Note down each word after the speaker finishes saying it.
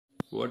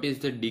what is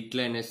the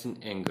declination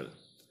angle?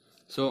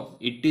 So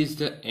it is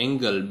the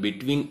angle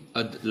between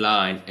a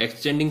line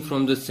extending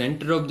from the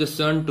center of the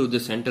sun to the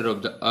center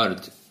of the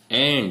earth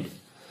and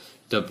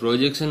the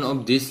projection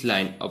of this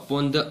line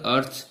upon the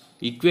earth's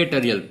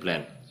equatorial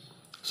plane.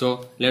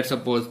 So let's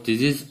suppose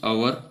this is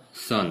our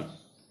sun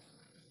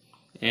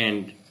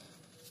and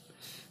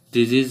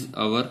this is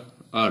our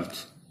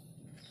earth.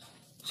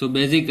 So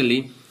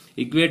basically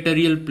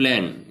equatorial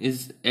plane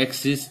is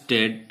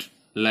existed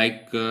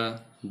like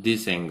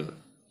this angle.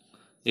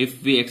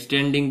 If we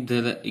extending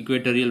the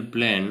equatorial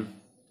plane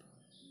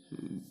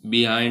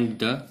behind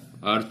the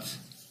earth's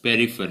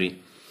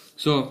periphery.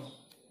 So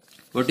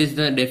what is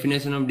the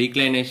definition of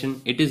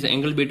declination? It is the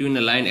angle between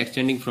a line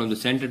extending from the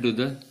center to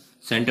the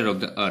center of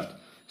the earth.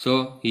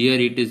 So here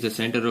it is the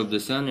center of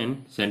the sun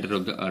and center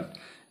of the earth.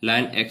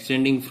 Line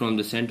extending from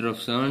the center of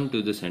sun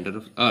to the center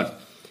of earth.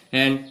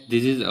 And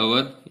this is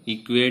our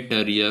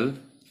equatorial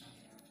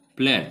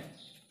plane.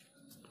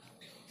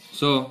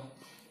 So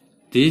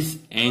this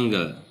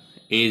angle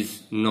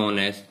is known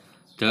as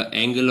the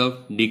angle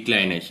of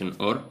declination,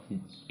 or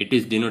it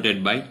is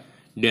denoted by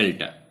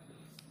delta,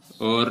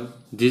 or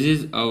this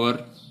is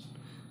our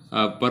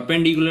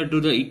perpendicular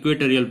to the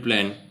equatorial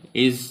plane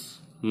is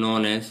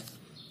known as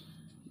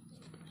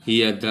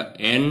here the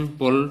N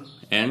pole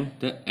and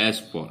the S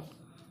pole,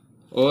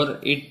 or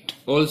it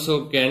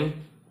also can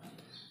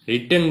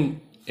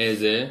written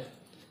as it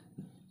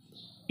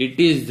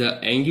is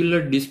the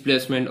angular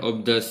displacement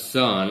of the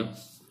sun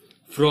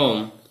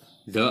from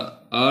the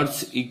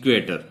earth's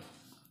equator.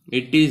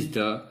 It is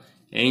the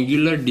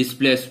angular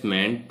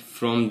displacement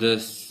from the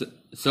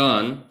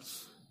sun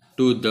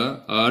to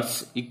the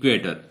earth's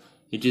equator,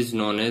 which is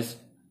known as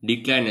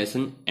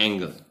declination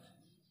angle.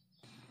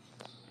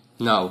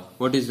 Now,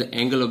 what is the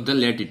angle of the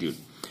latitude?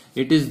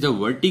 It is the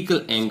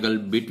vertical angle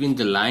between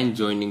the line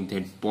joining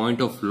that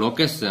point of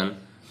location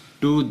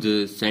to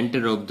the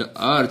center of the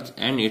earth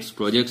and its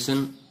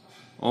projection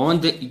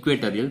on the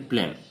equatorial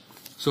plane.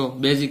 So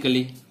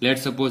basically,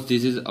 let's suppose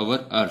this is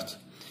our earth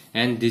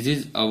and this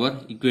is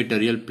our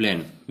equatorial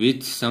plane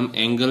with some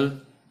angle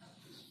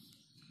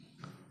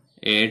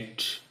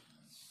at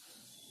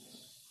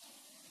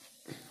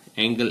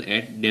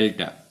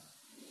delta,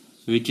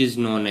 which is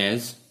known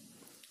as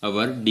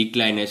our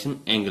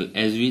declination angle,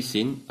 as we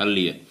seen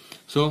earlier.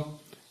 So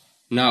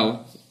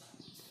now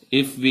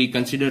if we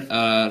consider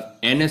a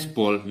NS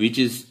pole which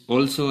is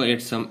also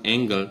at some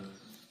angle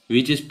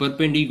which is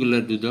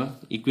perpendicular to the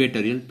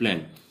equatorial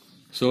plane.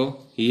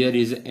 So here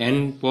is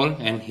N pole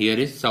and here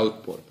is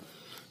south pole.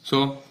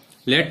 So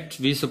let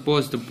we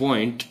suppose the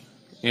point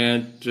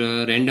at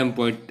random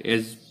point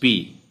as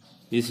P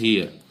is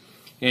here,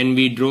 and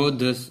we draw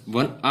this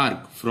one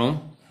arc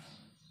from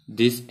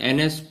this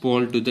NS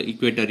pole to the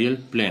equatorial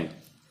plane.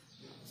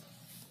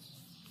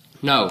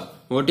 Now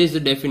what is the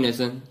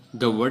definition?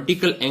 The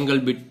vertical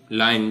angle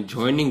line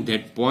joining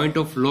that point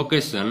of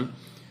location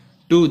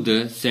to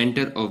the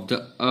center of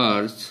the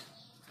earth,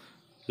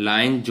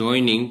 line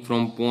joining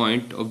from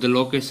point of the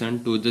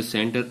location to the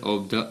center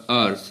of the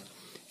earth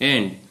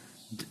and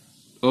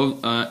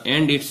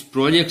its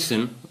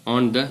projection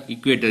on the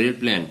equatorial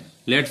plane.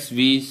 Let's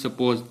we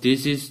suppose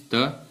this is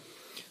the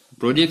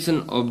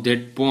projection of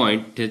that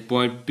point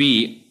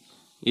P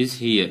is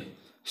here.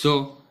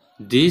 So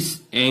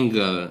this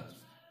angle,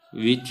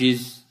 which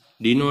is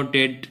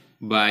denoted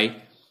by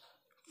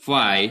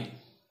phi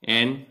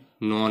and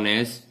known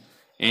as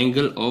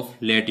angle of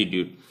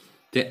latitude,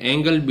 the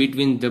angle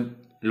between the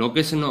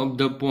location of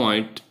the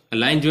point, a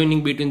line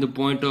joining between the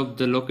point of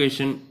the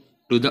location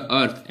to the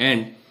earth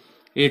and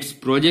its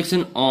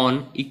projection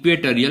on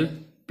equatorial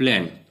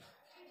plane.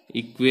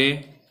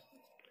 Equatorial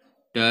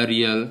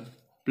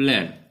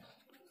plane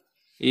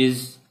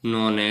is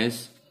known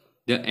as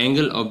the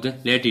angle of the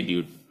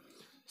latitude.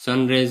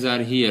 Sun rays are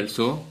here,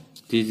 so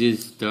this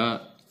is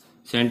the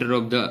center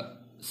of the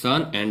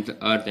sun and the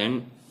earth,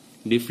 and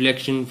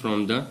deflection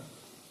from the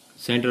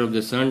center of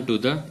the sun to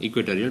the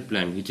equatorial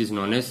plane, which is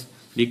known as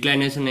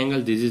declination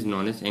angle. This is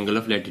known as angle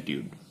of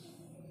latitude.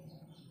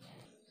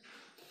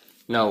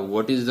 Now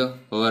what is the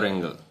hour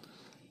angle?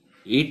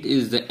 It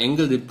is the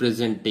angle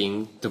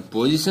representing the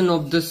position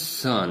of the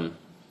sun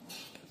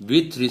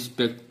with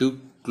respect to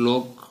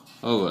clock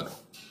hour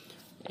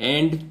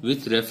and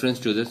with reference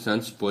to the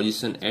sun's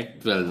position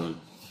at 12 noon.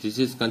 This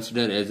is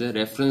considered as a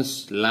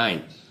reference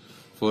line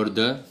for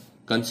the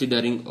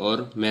considering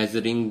or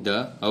measuring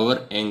the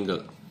hour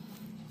angle.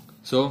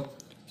 So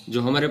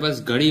जो हमारे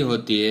पास घड़ी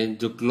होती है,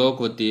 जो clock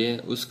होती है,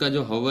 उसका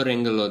जो हॉवर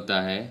एंगल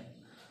होता है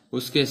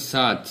उसके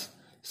साथ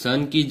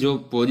सन की जो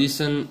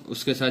पोजीशन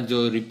उसके साथ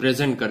जो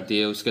रिप्रेजेंट करती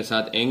है उसके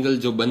साथ एंगल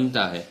जो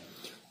बनता है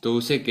तो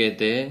उसे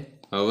कहते हैं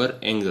हॉवर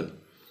एंगल.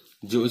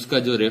 जो उसका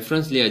जो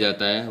रेफरेंस लिया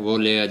जाता है वो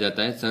लिया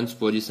जाता है सन्स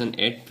पोजीशन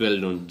एट 12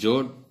 नून.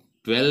 जो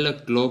 12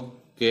 क्लॉक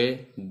के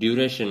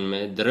ड्यूरेशन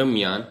में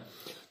दरमियान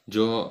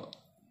जो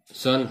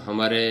सन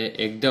हमारे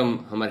एकदम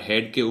हमारे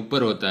हेड के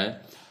ऊपर होता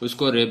है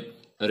उसको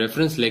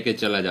रेफरेंस लेके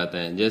चला जाता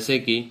है. जैसे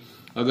कि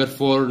अगर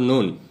 4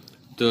 नून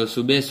तो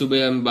सुबह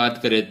सुबह हम बात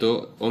करें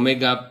तो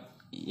ओमेगा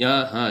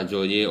या हाँ,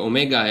 जो ये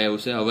ओमेगा है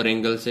उसे आवर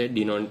एंगल से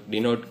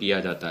डिनोट किया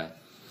जाता है।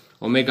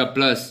 ओमेगा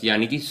प्लस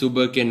यानी कि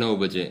सुबह के 9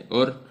 बजे,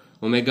 और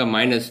ओमेगा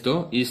माइनस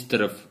तो इस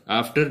तरफ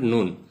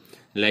afternoon,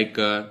 like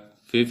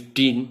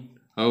 15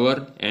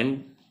 our and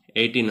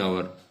 18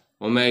 our.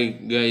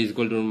 Omega is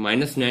equal to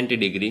minus 90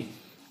 degree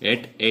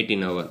at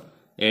 18 hour.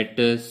 At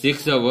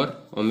 6 hour,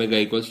 omega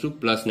equals to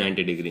plus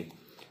 90 degree,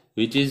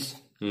 which is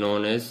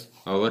known as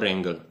our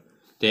angle.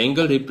 The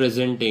angle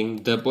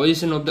representing the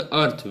position of the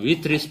earth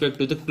with respect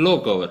to the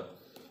clock hour,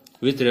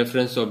 with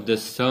reference of the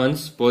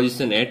sun's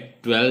position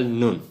at 12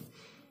 noon.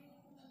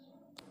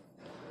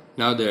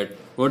 Now that,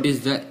 what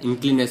is the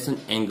inclination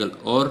angle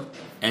or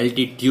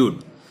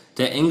altitude?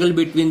 The angle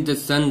between the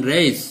sun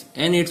rays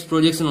and its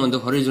projection on the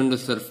horizontal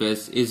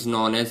surface is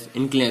known as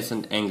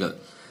inclination angle.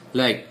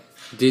 Like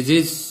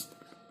these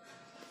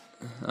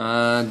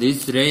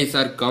rays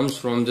comes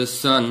from the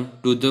sun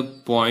to the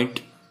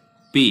point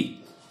P.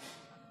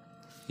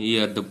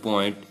 Here the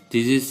point,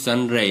 this is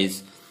sun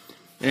rays,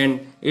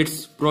 and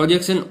its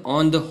projection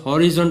on the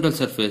horizontal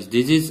surface.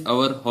 This is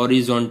our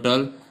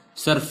horizontal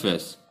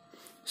surface.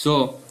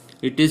 So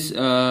it is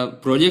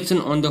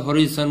projection on the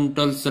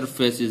horizontal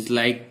surface is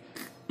like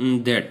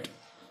that.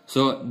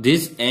 So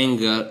this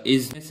angle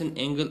is an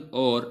angle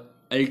or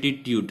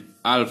altitude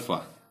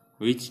alpha,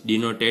 which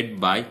denoted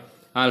by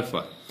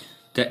alpha.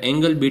 The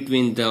angle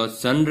between the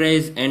sun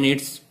rays and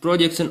its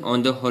projection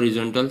on the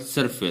horizontal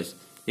surface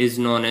is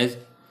known as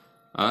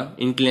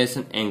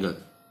inclination angle.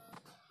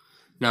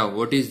 Now,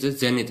 what is the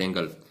zenith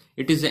angle?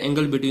 It is the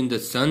angle between the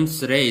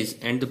sun's rays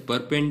and the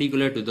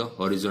perpendicular to the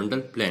horizontal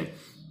plane.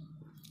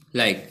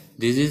 Like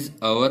this is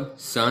our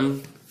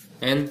sun,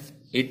 and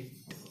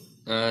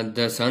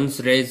the sun's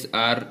rays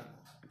are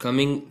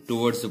coming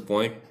towards the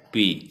point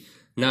P.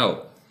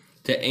 Now,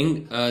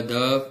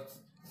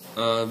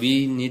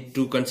 we need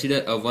to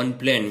consider one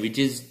plane which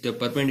is the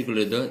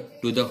perpendicular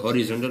to the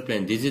horizontal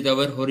plane. This is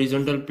our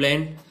horizontal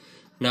plane.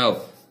 Now,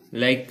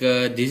 like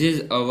this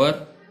is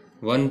our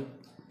one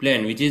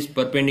plane which is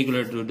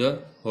perpendicular to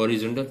the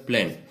horizontal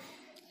plane.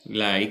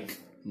 Like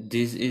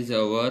this is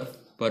our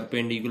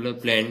perpendicular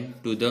plane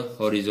to the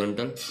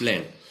horizontal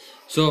plane.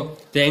 So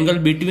the angle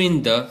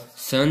between the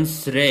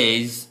sun's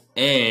rays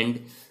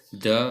and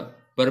the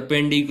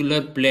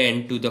perpendicular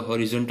plane to the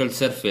horizontal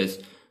surface,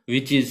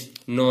 which is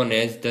known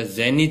as the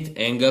zenith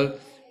angle,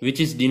 which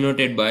is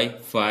denoted by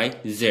phi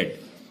z.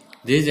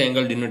 This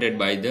angle denoted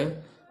by the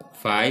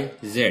phi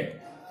z.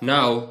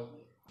 Now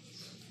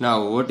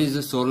what is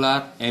the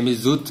solar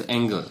Amizuth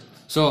angle?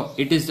 So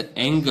it is the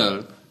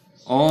angle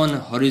on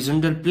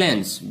horizontal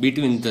planes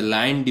between the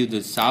line due to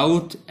the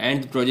south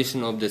and the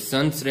projection of the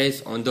sun's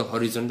rays on the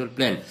horizontal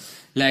plane.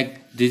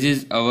 Like this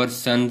is our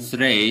sun's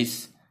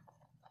rays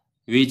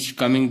which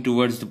coming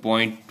towards the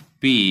point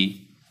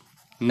P.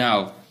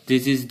 Now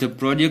this is the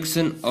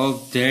projection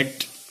of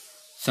that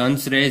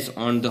sun's rays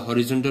on the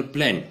horizontal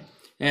plane.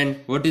 And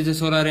what is the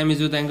solar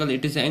Amizuth angle?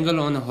 It is the angle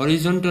on the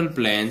horizontal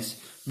planes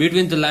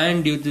between the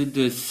line due to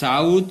the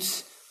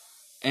south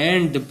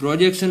and the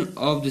projection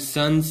of the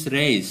sun's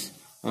rays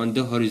on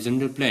the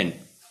horizontal plane.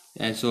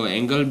 And so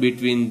angle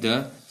between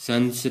the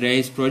sun's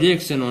rays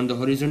projection on the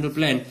horizontal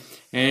plane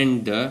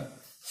and the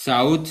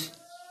south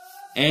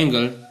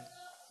angle,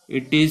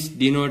 it is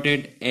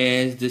denoted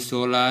as the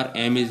solar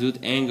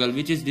Amizuth angle,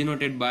 which is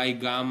denoted by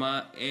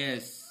gamma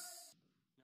s.